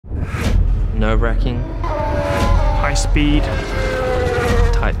nerve-wracking. High speed.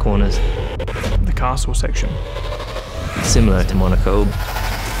 Tight corners. The castle section. Similar to Monaco,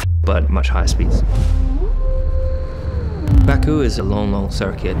 but much higher speeds. Baku is a long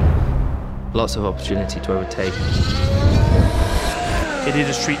circuit. Lots of opportunity to overtake. It is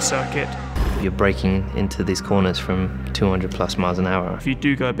a street circuit. You're braking into these corners from 200 plus miles an hour. If you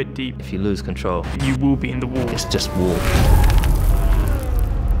do go a bit deep, If you lose control, you will be in the wall. it's just wall.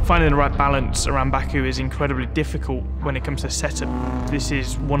 Finding the right balance around Baku is incredibly difficult when it comes to setup. This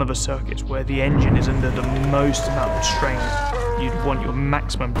is one of the circuits where the engine is under the most amount of strain. You'd want your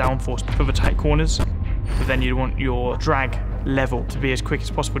maximum downforce for the tight corners, but then you'd want your drag level to be as quick as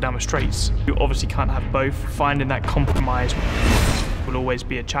possible down the straights. You obviously can't have both. Finding that compromise will always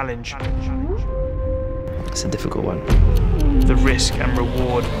be a challenge. It's a difficult one. The risk and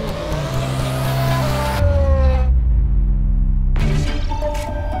reward